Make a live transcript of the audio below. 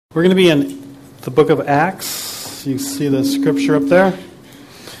We're going to be in the book of Acts. You see the scripture up there.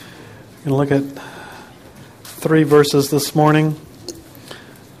 We're going to look at 3 verses this morning.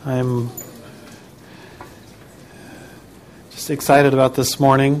 I'm just excited about this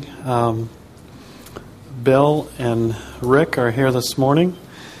morning. Bill and Rick are here this morning,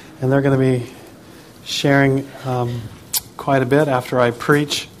 and they're going to be sharing quite a bit after I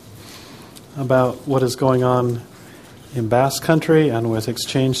preach about what is going on in Basque Country and with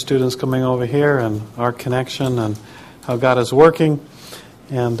exchange students coming over here and our connection and how God is working.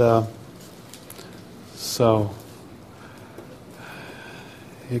 And so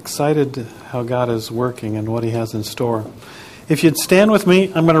excited how God is working and what He has in store. If you'd stand with me,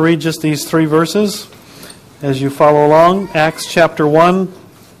 I'm going to read just these 3 verses as you follow along. Acts chapter 1,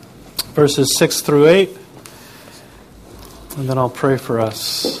 verses 6 through 8. And then I'll pray for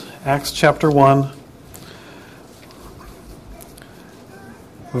us. Acts chapter 1.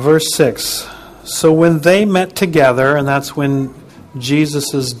 Verse 6, so when they met together, and that's when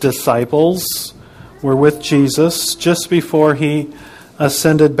Jesus' disciples were with Jesus just before He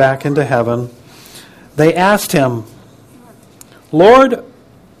ascended back into heaven, they asked Him, Lord,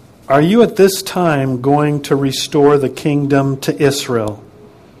 are you at this time going to restore the kingdom to Israel?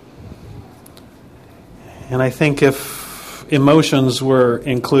 And I think if emotions were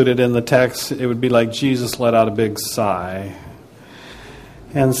included in the text, it would be like Jesus let out a big sigh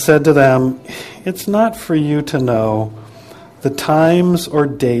and said to them, it's not for you to know the times or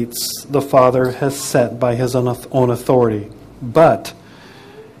dates the Father has set by His own authority, but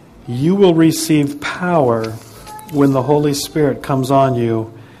you will receive power when the Holy Spirit comes on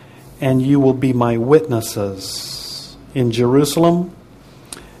you, and you will be my witnesses in Jerusalem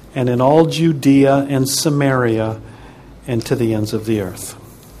and in all Judea and Samaria and to the ends of the earth.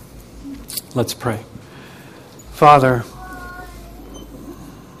 Let's pray. Father,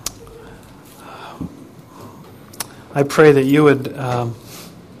 I pray that you would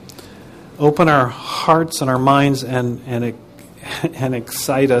open our hearts and our minds and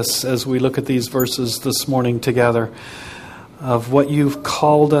excite us as we look at these verses this morning together of what you've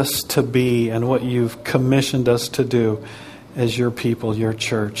called us to be and what you've commissioned us to do as your people, your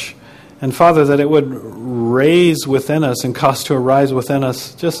church. And Father, that it would raise within us and cause to arise within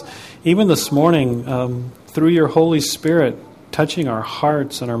us just even this morning through your Holy Spirit touching our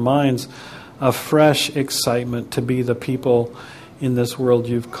hearts and our minds, a fresh excitement to be the people in this world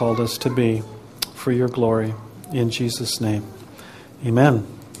you've called us to be for your glory. In Jesus' name, amen.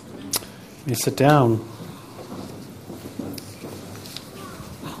 You sit down.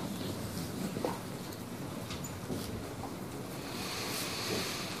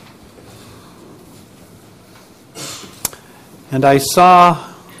 And I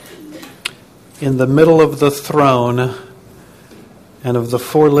saw in the middle of the throne and of the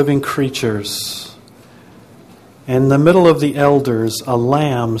 4 living creatures, and in the middle of the elders, a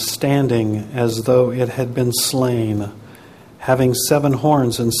lamb standing as though it had been slain, having 7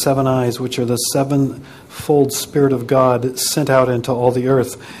 horns and 7 eyes, which are the 7-fold Spirit of God sent out into all the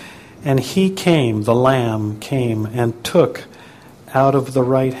earth. And he came, the Lamb came, and took out of the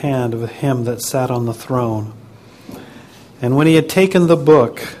right hand of him that sat on the throne. And when he had taken the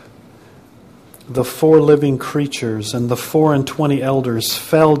book, the 4 living creatures and the 24 elders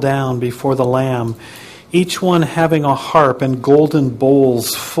fell down before the Lamb, each one having a harp and golden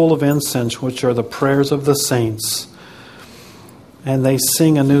bowls full of incense, which are the prayers of the saints. And they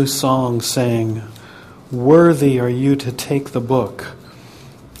sing a new song, saying, worthy are you to take the book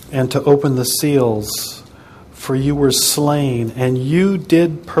and to open the seals, for you were slain, and you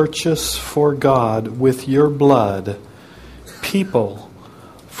did purchase for God with your blood people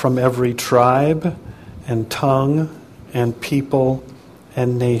from every tribe and tongue and people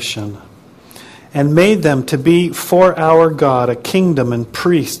and nation, and made them to be for our God a kingdom and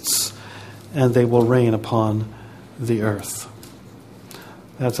priests, and they will reign upon the earth.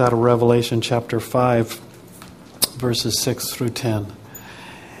 That's out of Revelation chapter 5, verses 6 through 10.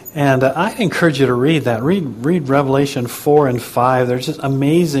 And I encourage you to read that. Read Revelation 4 and 5. They're just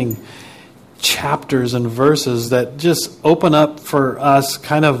amazing chapters and verses that just open up for us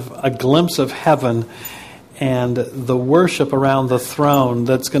kind of a glimpse of heaven and the worship around the throne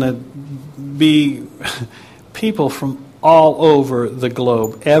that's going to be people from all over the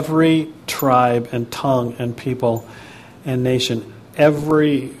globe, every tribe and tongue and people and nation,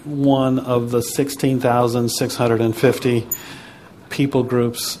 every one of the 16,650 people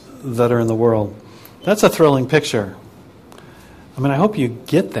groups that are in the world. That's a thrilling picture. I mean, I hope you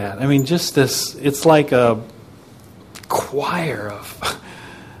get that. I mean, just this, it's like a choir of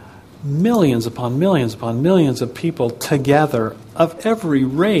millions upon millions upon millions of people together of every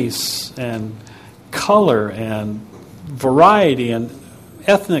race and color and variety and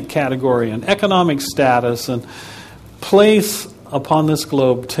ethnic category and economic status and place upon this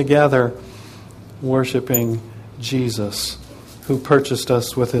globe together worshiping Jesus, who purchased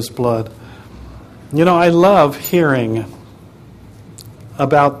us with his blood. You know, I love hearing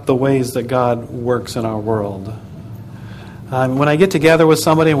about the ways that God works in our world. When I get together with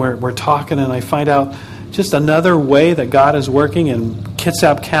somebody and we're talking and I find out just another way that God is working in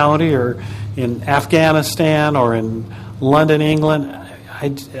Kitsap County or in Afghanistan or in London, England, I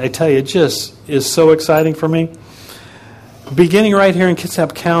tell you, it just is so exciting for me. Beginning right here in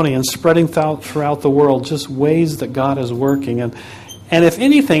Kitsap County and spreading throughout the world, just ways that God is working. And if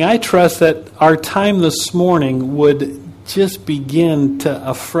anything, I trust that our time this morning would just begin to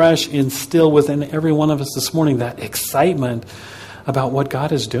afresh instill within every one of us this morning that excitement about what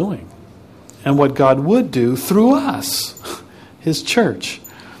God is doing and what God would do through us, his church,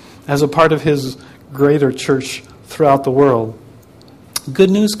 as a part of his greater church throughout the world. Good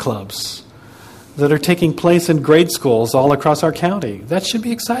news clubs that are taking place in grade schools all across our county. That should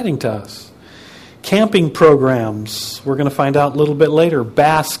be exciting to us. Camping programs, we're going to find out a little bit later.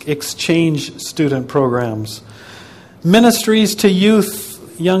 Basque exchange student programs. Ministries to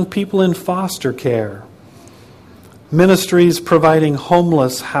youth, young people in foster care. Ministries providing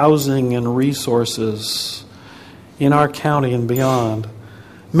homeless housing and resources in our county and beyond.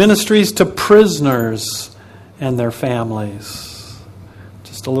 Ministries to prisoners and their families.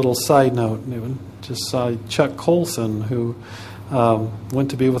 Just a little side note, just saw Chuck Colson, who went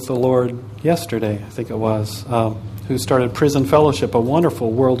to be with the Lord yesterday, I think it was, who started Prison Fellowship, a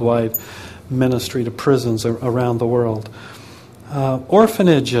wonderful worldwide ministry to prisons around the world.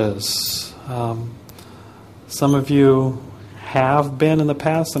 Orphanages. Some of you have been in the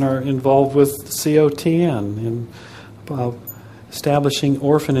past and are involved with COTN in establishing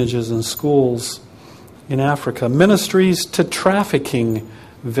orphanages and schools in Africa. Ministries to trafficking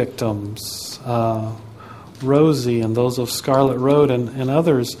victims. Rosie and those of Scarlet Road and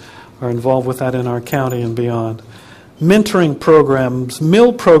others are involved with that in our county and beyond. Mentoring programs,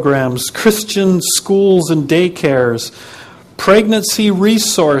 meal programs, Christian schools and daycares, pregnancy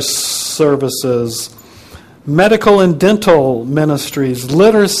resource services, medical and dental ministries,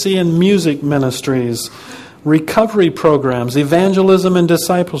 literacy and music ministries, recovery programs, evangelism and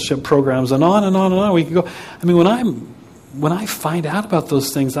discipleship programs, and on and on and on. We could go. I mean, when I find out about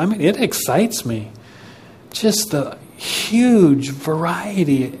those things, I mean, it excites me. Just the huge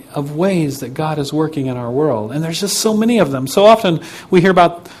variety of ways that God is working in our world. And there's just so many of them. So often we hear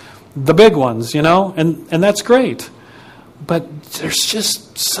about the big ones, you know, and that's great. But there's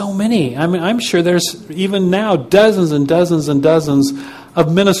just so many. I mean, I'm sure there's even now dozens and dozens and dozens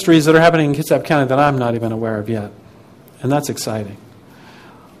of ministries that are happening in Kitsap County that I'm not even aware of yet. And that's exciting.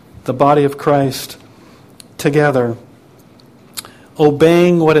 The body of Christ together,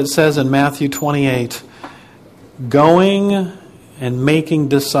 obeying what it says in Matthew 28, going and making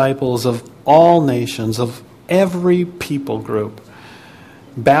disciples of all nations, of every people group,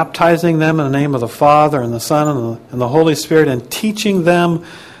 baptizing them in the name of the Father and the Son and the Holy Spirit, and teaching them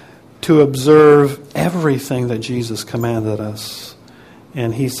to observe everything that Jesus commanded us.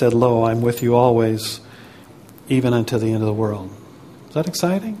 And he said, "Lo, I'm with you always, even unto the end of the world." Is that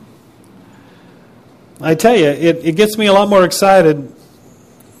exciting? I tell you, it gets me a lot more excited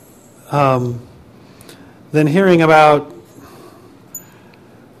than hearing about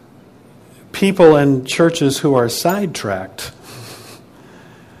people in churches who are sidetracked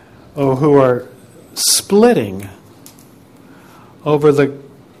or who are splitting over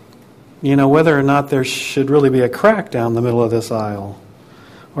whether or not there should really be a crack down the middle of this aisle,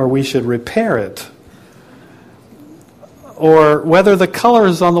 or we should repair it, or whether the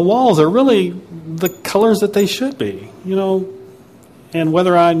colors on the walls are really the colors that they should be, and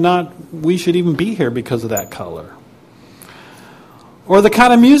whether or not we should even be here because of that color. Or the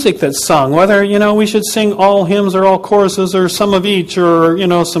kind of music that's sung, whether, we should sing all hymns or all choruses or some of each, or,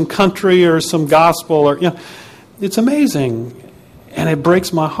 some country or some gospel, or, it's amazing. And it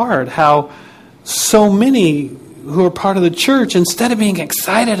breaks my heart how so many who are part of the church, instead of being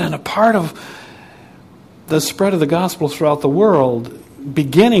excited and a part of the spread of the gospel throughout the world,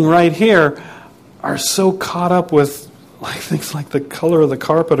 beginning right here, are so caught up with things like the color of the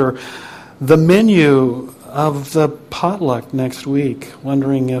carpet or the menu of the potluck next week,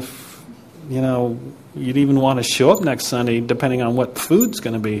 wondering if, you'd even want to show up next Sunday depending on what food's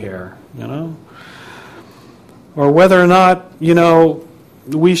going to be here, Or whether or not,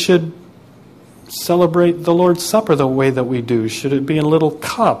 we should celebrate the Lord's Supper the way that we do? Should it be in little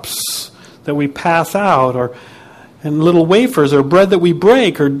cups that we pass out, or in little wafers, or bread that we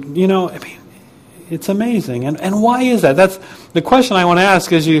break, or, it's amazing. And why is that? That's the question I want to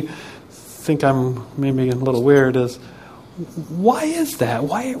ask, as you think I'm maybe a little weird, is why is that?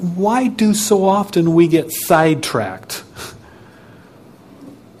 Why do so often we get sidetracked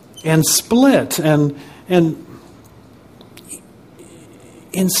and split and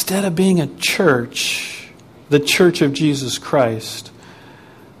instead of being a church, the Church of Jesus Christ,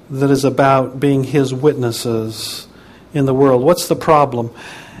 that is about being His witnesses in the world? What's the problem?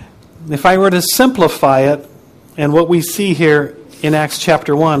 If I were to simplify it, and what we see here in Acts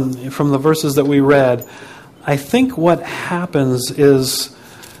chapter 1, from the verses that we read, I think what happens is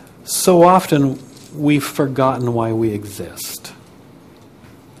so often we've forgotten why we exist.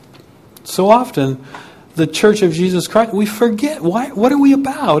 So often, the Church of Jesus Christ, we forget, what are we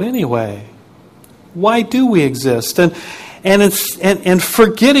about anyway? Why do we exist? And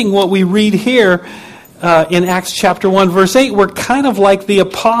forgetting what we read here in Acts chapter 1, verse 8, we're kind of like the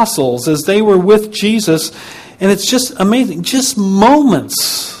apostles as they were with Jesus. And it's just amazing. Just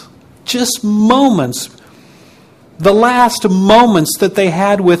moments. The last moments that they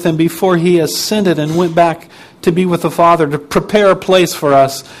had with Him before He ascended and went back to be with the Father to prepare a place for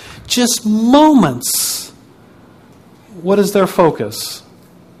us. Just moments. What is their focus?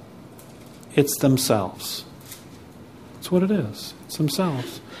 It's themselves. That's what it is. It's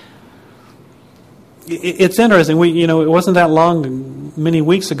themselves. It's interesting. It wasn't that long, many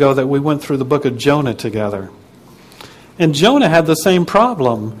weeks ago, that we went through the book of Jonah together. And Jonah had the same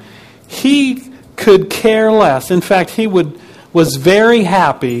problem. He could care less. In fact, he was very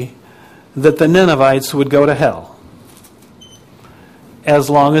happy that the Ninevites would go to hell, as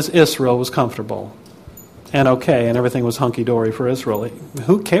long as Israel was comfortable and okay, and everything was hunky-dory for Israel.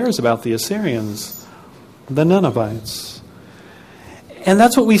 Who cares about the Assyrians, the Ninevites? And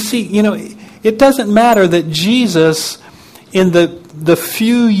that's what we see. It doesn't matter that Jesus, in the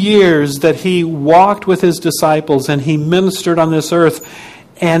few years that He walked with His disciples and He ministered on this earth,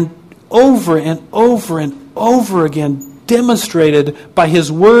 and over and over and over again demonstrated by His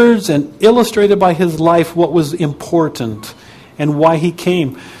words and illustrated by His life what was important and why He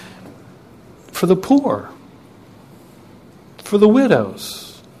came. For the poor, for the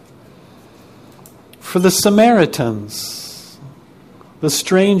widows, for the Samaritans, the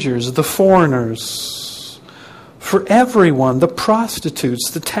strangers, the foreigners, for everyone, the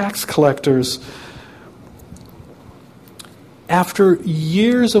prostitutes, the tax collectors. After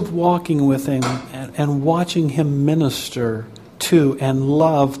years of walking with Him and watching Him minister to and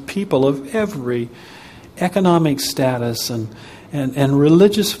love people of every economic status and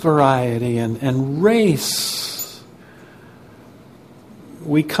religious variety and race,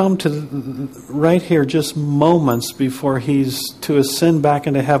 we come to right here just moments before He's to ascend back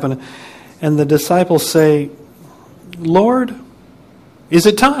into heaven. And the disciples say, Lord, is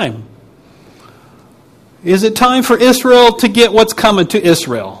it time? Is it time for Israel to get what's coming to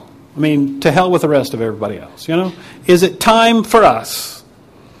Israel? I mean, to hell with the rest of everybody else, Is it time for us?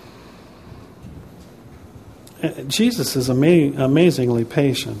 Jesus is amazingly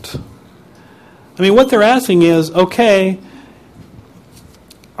patient. I mean, what they're asking is, okay,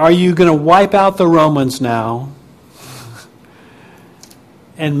 are you going to wipe out the Romans now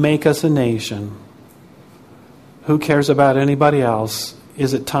and make us a nation? Who cares about anybody else?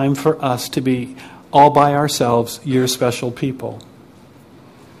 Is it time for us to be all by ourselves, your special people?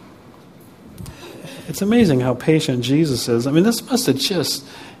 It's amazing how patient Jesus is. I mean, this must have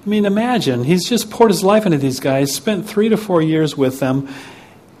imagine, He's just poured His life into these guys, spent 3 to 4 years with them,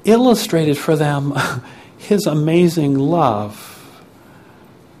 illustrated for them His amazing love.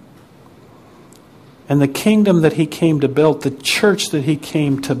 And the kingdom that He came to build, the church that He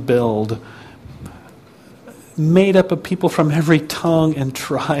came to build, made up of people from every tongue and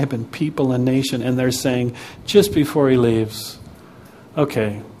tribe and people and nation. And they're saying, just before He leaves,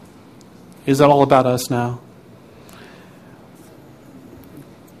 okay, is it all about us now?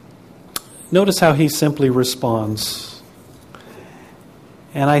 Notice how He simply responds.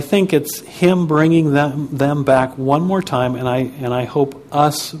 And I think it's Him bringing them back one more time, and I hope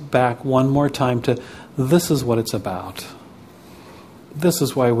us back one more time to, this is what it's about. This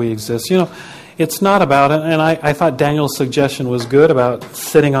is why we exist. It's not about it, and I thought Daniel's suggestion was good about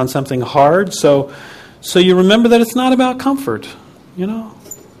sitting on something hard. So you remember that it's not about comfort. In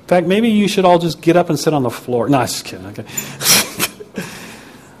fact, maybe you should all just get up and sit on the floor. No, I'm just kidding. Okay.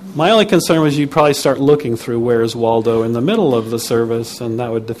 My only concern was you'd probably start looking through Where's Waldo in the middle of the service, and that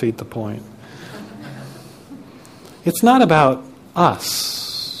would defeat the point. It's not about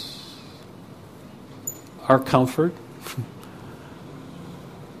us. our comfort,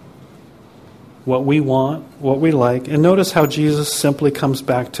 what we want, what we like. And notice how Jesus simply comes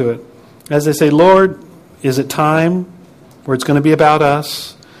back to it. As they say, Lord, is it time where it's going to be about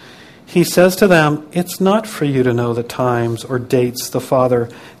us? He says to them, it's not for you to know the times or dates the Father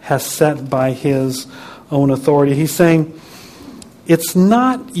has set by His own authority. He's saying, it's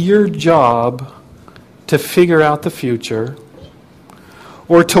not your job to figure out the future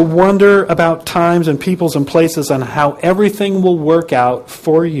or to wonder about times and peoples and places and how everything will work out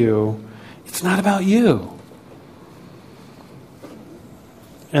for you. It's not about you.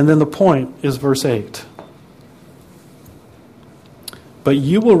 And then the point is verse 8. But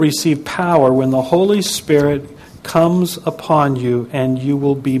you will receive power when the Holy Spirit comes upon you, and you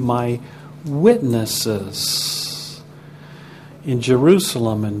will be my witnesses in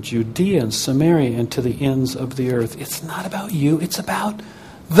Jerusalem and Judea and Samaria and to the ends of the earth. It's not about you, it's about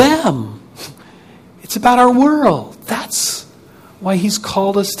them. It's about our world. That's why He's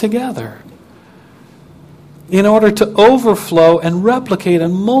called us together. In order to overflow and replicate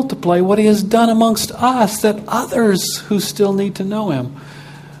and multiply what He has done amongst us, that others who still need to know Him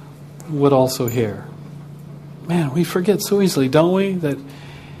would also hear. Man, we forget so easily, don't we, that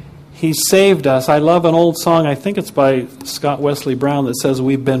He saved us. I love an old song, I think it's by Scott Wesley Brown, that says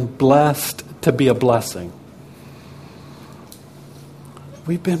we've been blessed to be a blessing.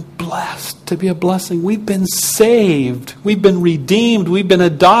 We've been blessed to be a blessing. We've been saved. We've been redeemed. We've been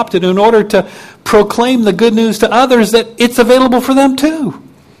adopted in order to proclaim the good news to others that it's available for them too.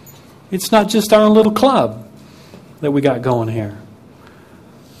 It's not just our own little club that we got going here.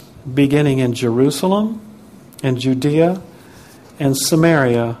 Beginning in Jerusalem and Judea and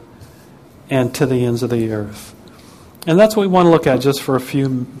Samaria and to the ends of the earth. And that's what we want to look at just for a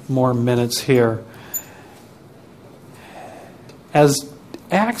few more minutes here. As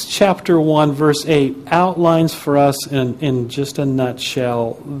Acts chapter 1 verse 8 outlines for us in just a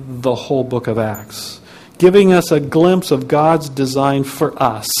nutshell the whole book of Acts, giving us a glimpse of God's design for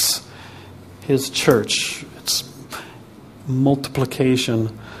us, His church, its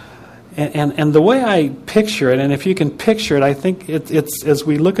multiplication. And the way I picture it, and if you can picture it, I think it's as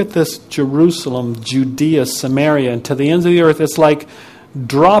we look at this Jerusalem, Judea, Samaria, and to the ends of the earth, it's like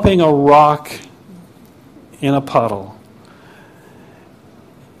dropping a rock in a puddle.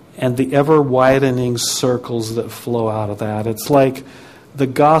 And the ever-widening circles that flow out of that. It's like the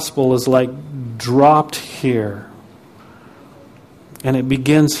gospel is like dropped here. And it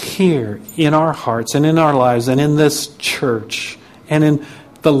begins here in our hearts and in our lives and in this church and in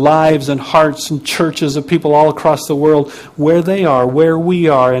the lives and hearts and churches of people all across the world where they are, where we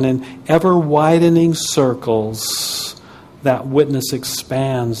are, and in ever-widening circles that witness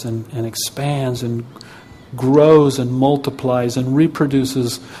expands and expands and grows and multiplies and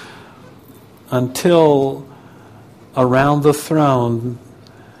reproduces until around the throne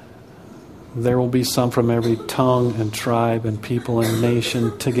there will be some from every tongue and tribe and people and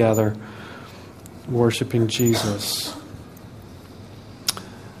nation together worshiping Jesus.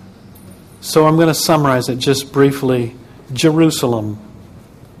 So I'm going to summarize it just briefly. Jerusalem.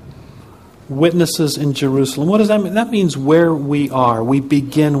 Witnesses in Jerusalem. What does that mean? That means where we are. We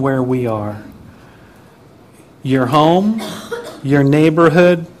begin where we are. Your home, your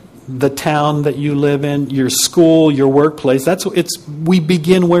neighborhood, the town that you live in, your school, your workplace. We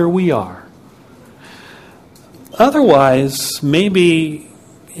begin where we are. Otherwise, maybe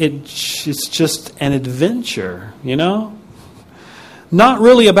it's just an adventure, you know? Not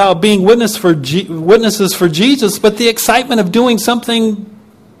really about being witnesses for Jesus, but the excitement of doing something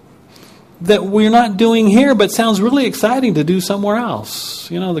that we're not doing here, but sounds really exciting to do somewhere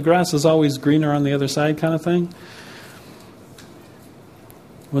else. You know, the grass is always greener on the other side kind of thing.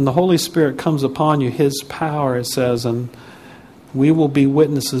 When the Holy Spirit comes upon you, His power, it says, and we will be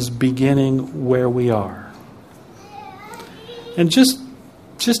witnesses beginning where we are. And just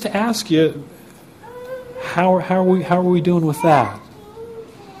to ask you, how are we doing with that?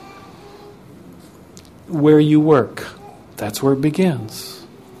 Where you work, that's where it begins.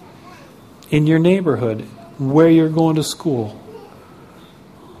 In your neighborhood, where you're going to school,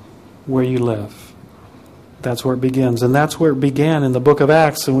 where you live. That's where it begins. And that's where it began in the book of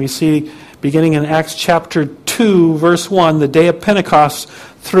Acts. And we see, beginning in Acts chapter 2, verse 1, the day of Pentecost,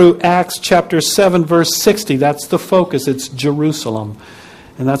 through Acts chapter 7, verse 60. That's the focus. It's Jerusalem.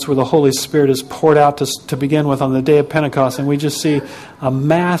 And that's where the Holy Spirit is poured out to begin with on the day of Pentecost. And we just see a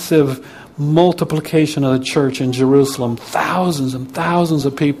massive multiplication of the church in Jerusalem. Thousands and thousands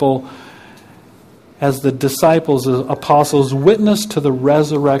of people as the disciples, the apostles, witness to the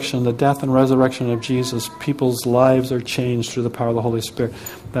resurrection, the death and resurrection of Jesus. People's lives are changed through the power of the Holy Spirit.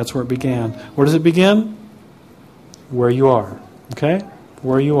 That's where it began. Where does it begin? where you are. Okay?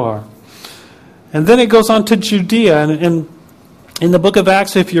 Where you are. And then it goes on to Judea. And in the book of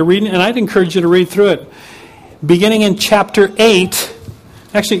Acts, if you're reading, and I'd encourage you to read through it, beginning in chapter 8,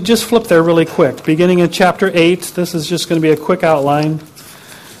 actually just flip there really quick. Beginning in chapter 8, this is just going to be a quick outline.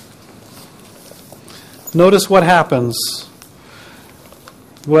 Notice what happens.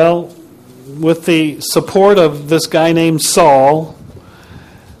 Well, with the support of this guy named Saul,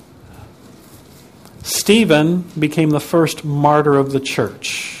 Stephen became the first martyr of the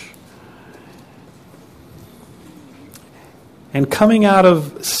church. And coming out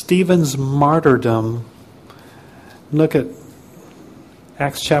of Stephen's martyrdom, look at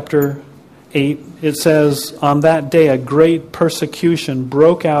Acts chapter 8. It says, on that day a great persecution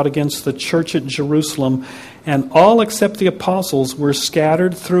broke out against the church at Jerusalem, and all except the apostles were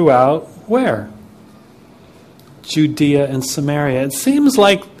scattered throughout, where? Judea and Samaria. It seems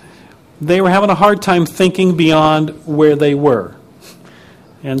like they were having a hard time thinking beyond where they were.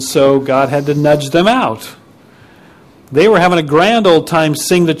 And so God had to nudge them out. They were having a grand old time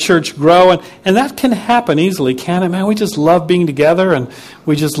seeing the church grow, and that can happen easily, can't it? Man, we just love being together, and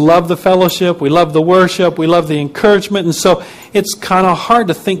we just love the fellowship, we love the worship, we love the encouragement, and so it's kind of hard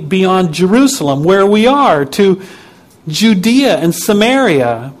to think beyond Jerusalem, where we are, to Judea and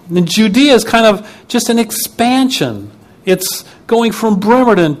Samaria. And Judea is kind of just an expansion. It's going from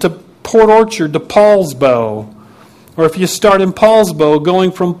Bremerton to Port Orchard to Paulsbo. Or if you start in Paulsbo,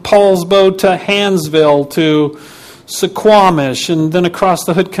 going from Paulsbo to Hansville to Suquamish, and then across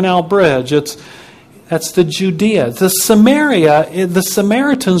the Hood Canal Bridge. That's the Judea. The Samaria, the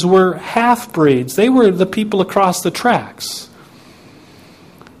Samaritans were half-breeds. They were the people across the tracks.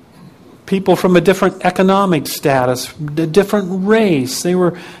 People from a different economic status, a different race. They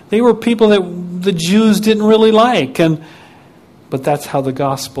were people that the Jews didn't really like, but that's how the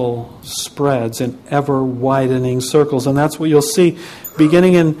gospel spreads in ever-widening circles. And that's what you'll see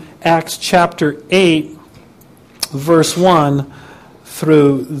beginning in Acts chapter 8, verse 1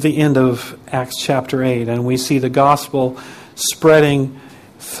 through the end of Acts chapter 8. And we see the gospel spreading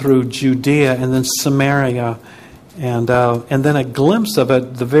through Judea and then Samaria. And then a glimpse of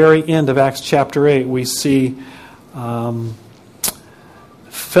it, the very end of Acts chapter 8, we see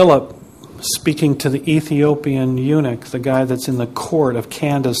Philip speaking to the Ethiopian eunuch, the guy that's in the court of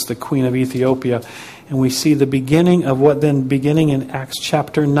Candace, the queen of Ethiopia. And we see the beginning of what then, beginning in Acts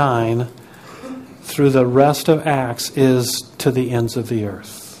chapter 9, through the rest of Acts, is to the ends of the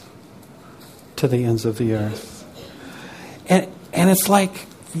earth. To the ends of the earth. And it's like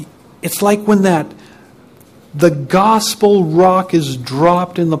when the gospel rock is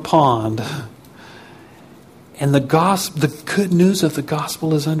dropped in the pond, and the good news of the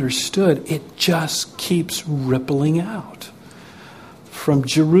gospel is understood, it just keeps rippling out. From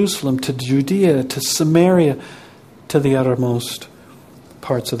Jerusalem to Judea to Samaria to the uttermost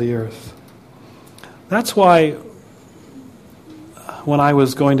parts of the earth. That's why when I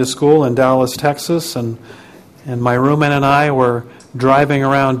was going to school in Dallas, Texas, and my roommate and I were driving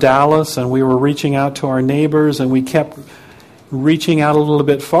around Dallas, and we were reaching out to our neighbors, and we kept reaching out a little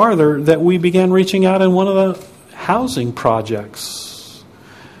bit farther, that we began reaching out in one of the housing projects.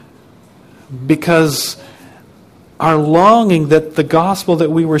 Because our longing that the gospel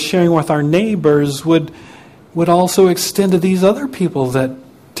that we were sharing with our neighbors would also extend to these other people that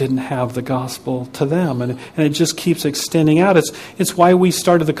didn't have the gospel to them. And it just keeps extending out. It's why we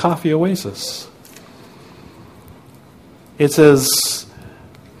started the Coffee Oasis. It's as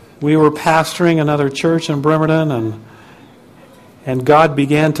we were pastoring another church in Bremerton, and God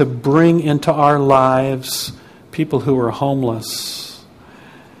began to bring into our lives people who were homeless.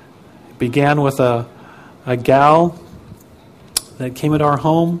 It began with a gal that came into our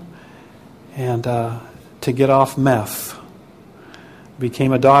home and to get off meth.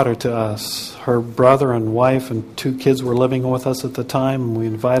 Became a daughter to us. Her brother and wife and 2 kids were living with us at the time, and we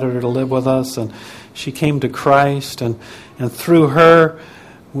invited her to live with us, and she came to Christ, and through her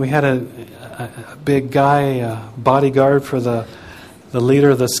we had a big guy, a bodyguard for the leader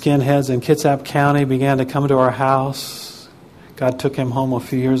of the skinheads in Kitsap County, began to come to our house. God took him home a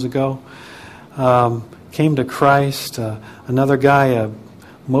few years ago. Came to Christ. Another guy, a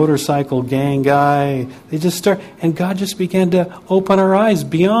motorcycle gang guy. They just started, and God just began to open our eyes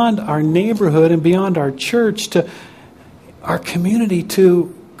beyond our neighborhood and beyond our church to our community,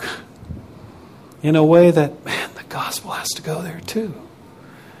 to in a way that, man, the gospel has to go there too.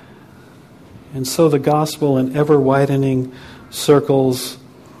 And so the gospel in ever-widening circles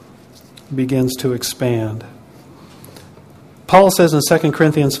begins to expand. Paul says in 2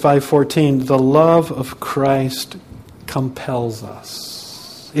 Corinthians 5:14, the love of Christ compels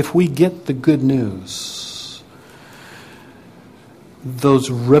us. If we get the good news, those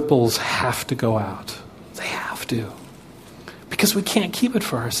ripples have to go out. They have to. Because we can't keep it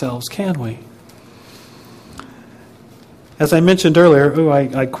for ourselves, can we? As I mentioned earlier,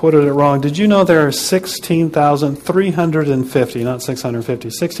 I quoted it wrong. Did you know there are 16,350, not 650,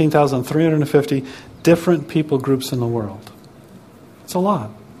 16,350 different people groups in the world? It's a lot.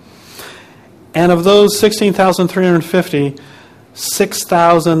 And of those 16,350,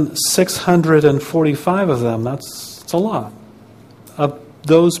 6,645 of them, that's a lot, of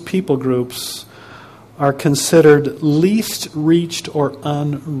those people groups are considered least reached or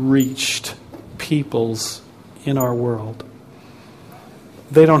unreached peoples in our world.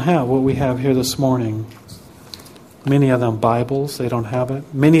 They don't have what we have here this morning. Many of them Bibles, they don't have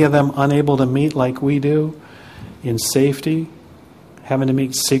it. Many of them unable to meet like we do in safety, having to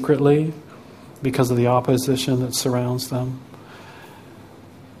meet secretly because of the opposition that surrounds them.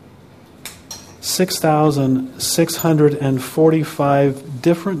 6,645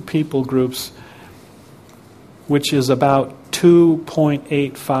 different people groups, which is about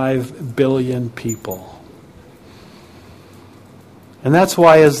 2.85 billion people. And that's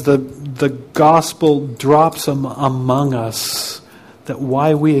why as the gospel drops among us, that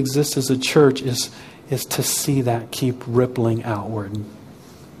why we exist as a church is to see that keep rippling outward.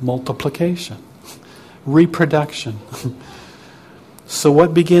 Multiplication, reproduction. So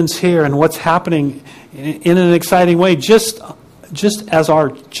what begins here and what's happening in an exciting way, just as our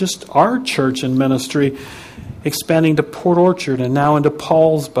church and ministry, expanding to Port Orchard and now into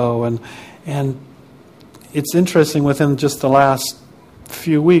Paulsbo, and it's interesting, within just the last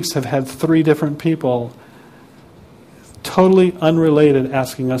few weeks have had 3 different people, totally unrelated,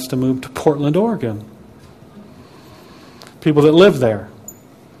 asking us to move to Portland, Oregon. People that live there.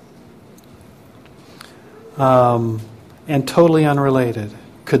 And totally unrelated.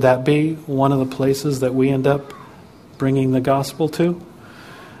 Could that be one of the places that we end up bringing the gospel to?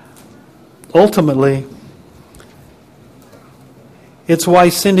 Ultimately, it's why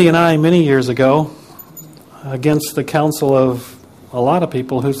Cindy and I, many years ago, against the counsel of a lot of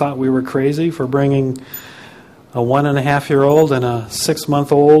people who thought we were crazy for bringing a 1.5-year-old and a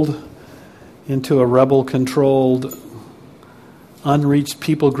 6-month-old into a rebel-controlled, unreached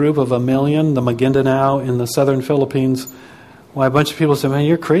people group of 1 million, the Maguindanao in the southern Philippines. Why, a bunch of people said, man,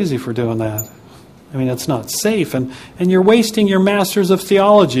 you're crazy for doing that. I mean, it's not safe, and you're wasting your masters of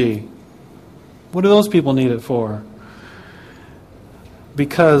theology. What do those people need it for?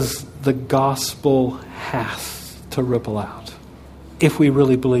 Because the gospel has to ripple out. If we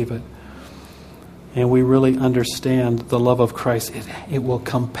really believe it and we really understand the love of Christ, it will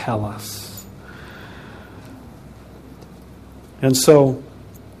compel us. And so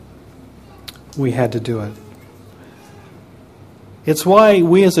we had to do it. It's why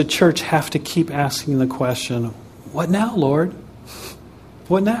we as a church have to keep asking the question, what now, Lord?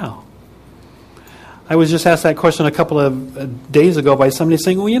 What now? I was just asked that question a couple of days ago by somebody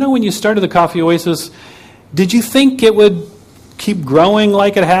saying, well, when you started the Coffee Oasis, did you think it would keep growing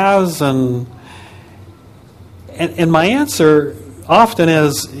like it has? And my answer often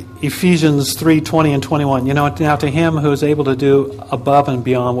is Ephesians 3:20 and 21. Now to Him who is able to do above and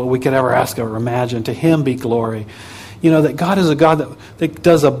beyond what we could ever ask or imagine, to Him be glory. That God is a God that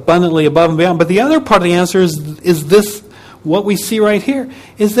does abundantly above and beyond. But the other part of the answer is this, what we see right here,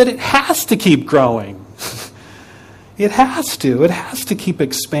 is that it has to keep growing. It has to keep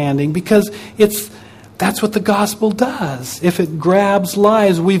expanding, because that's what the gospel does. If it grabs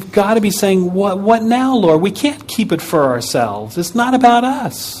lives, we've got to be saying, what now, Lord? We can't keep it for ourselves. It's not about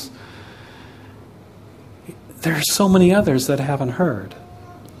us. There are so many others that haven't heard.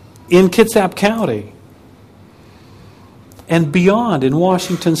 In Kitsap County, and beyond, in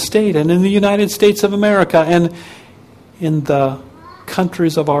Washington State, and in the United States of America, and in the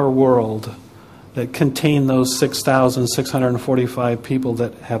countries of our world that contain those 6,645 people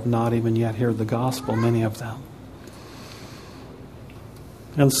that have not even yet heard the gospel, many of them.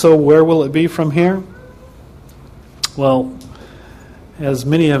 And so where will it be from here? Well, as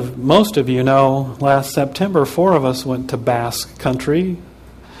most of you know, last September, 4 of us went to Basque country.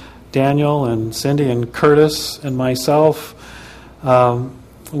 Daniel and Cindy and Curtis and myself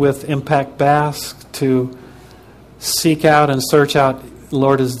with Impact Basque to seek out and search out,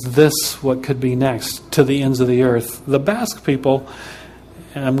 Lord, is this what could be next to the ends of the earth? The Basque people,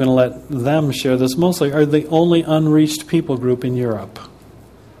 and I'm going to let them share this mostly, are the only unreached people group in Europe.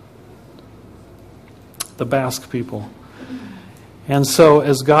 The Basque people. And so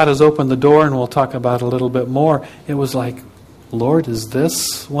as God has opened the door, and we'll talk about it a little bit more, it was like, Lord, is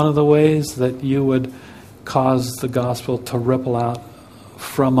this one of the ways that you would cause the gospel to ripple out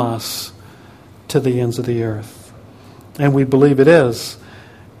from us to the ends of the earth? And we believe it is.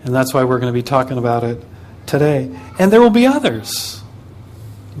 And that's why we're going to be talking about it today. And there will be others.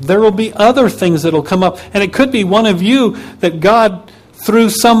 There will be other things that will come up. And it could be one of you that God, through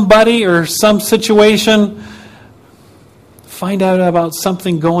somebody or some situation, find out about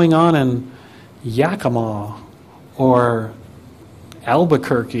something going on in Yakima or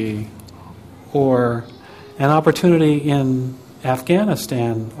Albuquerque or an opportunity in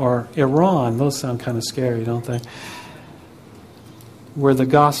Afghanistan or Iran. Those sound kind of scary, don't they? Where the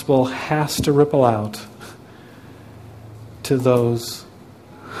gospel has to ripple out to those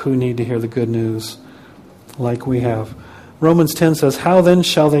who need to hear the good news like we have. Romans 10 says, "How then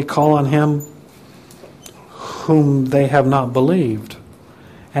shall they call on him whom they have not believed?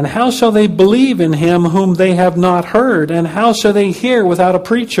 And how shall they believe in him whom they have not heard? And how shall they hear without a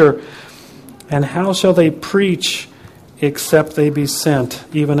preacher? And how shall they preach except they be sent?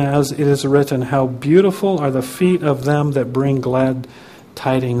 Even as it is written, how beautiful are the feet of them that bring glad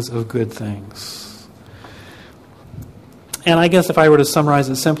tidings of good things." And I guess if I were to summarize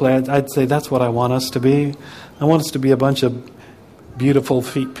it simply, I'd say that's what I want us to be. I want us to be a bunch of beautiful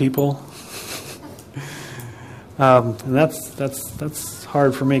feet people. And that's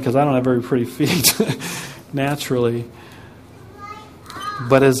hard for me because I don't have very pretty feet naturally.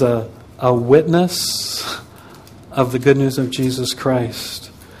 But as a witness of the good news of Jesus Christ,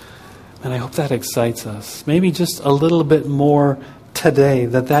 and I hope that excites us. Maybe just a little bit more today,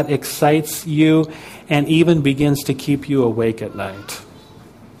 that excites you and even begins to keep you awake at night,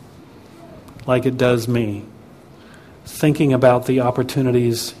 like it does me. Thinking about the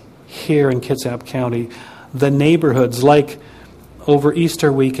opportunities here in Kitsap County, the neighborhoods, like over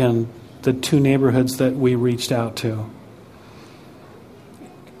Easter weekend, the 2 neighborhoods that we reached out to.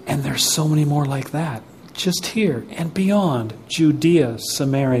 And there's so many more like that, just here and beyond, Judea,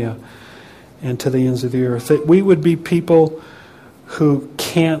 Samaria, and to the ends of the earth. That we would be people who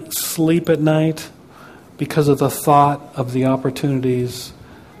can't sleep at night because of the thought of the opportunities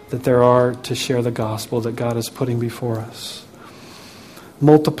that there are to share the gospel that God is putting before us.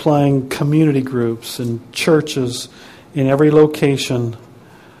 Multiplying community groups and churches in every location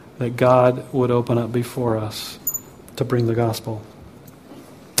that God would open up before us to bring the gospel.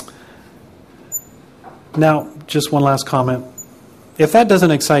 Now, just one last comment. If that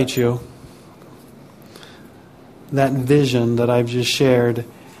doesn't excite you, that vision that I've just shared,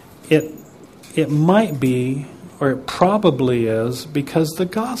 it might be, or it probably is, because the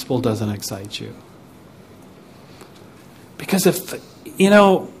gospel doesn't excite you. Because if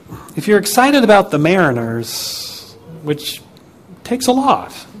you're excited about the Mariners, which takes a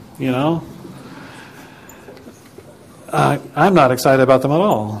lot, I'm not excited about them at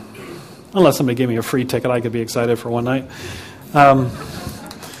all. Unless somebody gave me a free ticket, I could be excited for one night.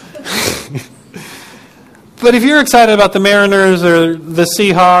 But if you're excited about the Mariners or the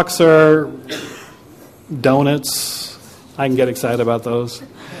Seahawks or donuts, I can get excited about those.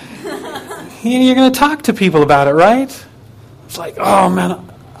 You're going to talk to people about it, right? It's like, oh man,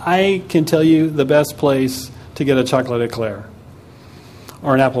 I can tell you the best place to get a chocolate eclair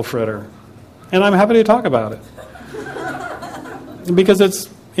or an apple fritter. And I'm happy to talk about it. Because it's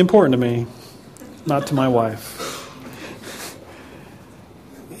important to me, not to my wife.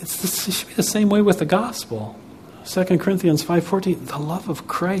 It should be the same way with the gospel. 2 Corinthians 5:14, the love of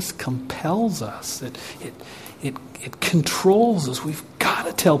Christ compels us. It controls us. We've got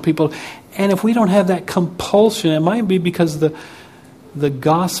to tell people. And if we don't have that compulsion, it might be because the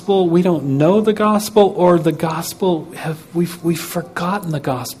gospel, we don't know the gospel, or the gospel, we've forgotten the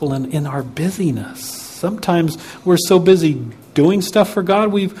gospel in our busyness. Sometimes we're so busy doing stuff for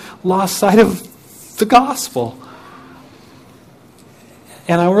God, we've lost sight of the gospel.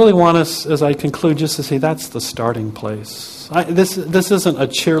 And I really want us, as I conclude, just to say that's the starting place. This isn't a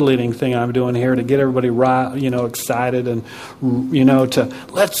cheerleading thing I'm doing here to get everybody excited and to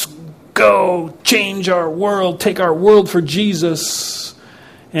let's go change our world, take our world for Jesus,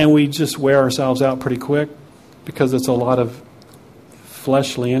 and we just wear ourselves out pretty quick because it's a lot of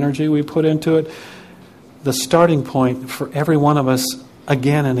fleshly energy we put into it. The starting point for every one of us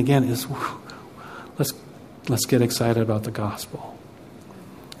again and again is let's get excited about the gospel.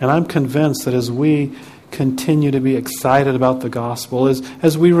 And I'm convinced that as we continue to be excited about the gospel,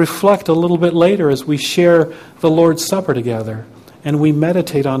 as we reflect a little bit later, as we share the Lord's Supper together, and we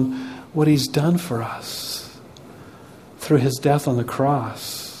meditate on what He's done for us through His death on the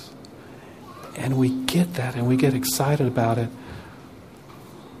cross, and we get that and we get excited about it,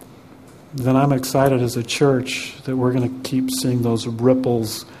 then I'm excited as a church that we're going to keep seeing those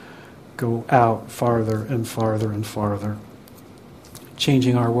ripples go out farther and farther and farther,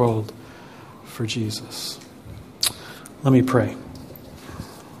 changing our world for Jesus. Let me pray.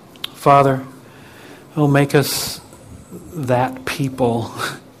 Father, oh, make us that people,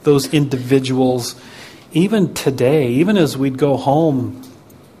 those individuals, even today, even as we'd go home,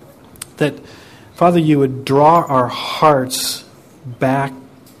 that, Father, you would draw our hearts back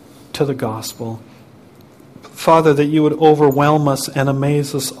to the gospel. Father, that you would overwhelm us and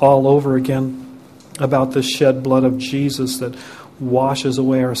amaze us all over again about the shed blood of Jesus that washes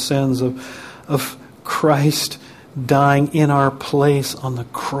away our sins, of Christ dying in our place on the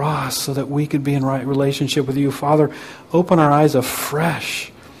cross so that we could be in right relationship with you. Father, open our eyes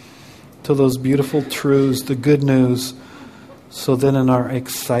afresh to those beautiful truths, the good news, so that in our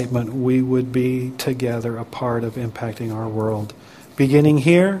excitement we would be together a part of impacting our world. Beginning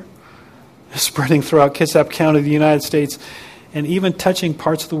here, spreading throughout Kitsap County, the United States, and even touching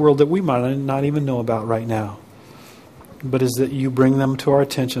parts of the world that we might not even know about right now. But is that you bring them to our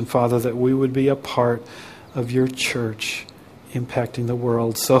attention, Father, that we would be a part of your church impacting the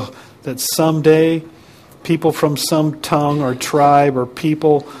world, so that someday people from some tongue or tribe or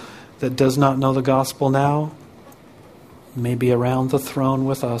people that does not know the gospel now may be around the throne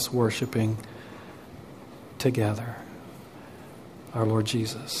with us worshiping together our Lord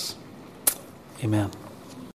Jesus. Amen.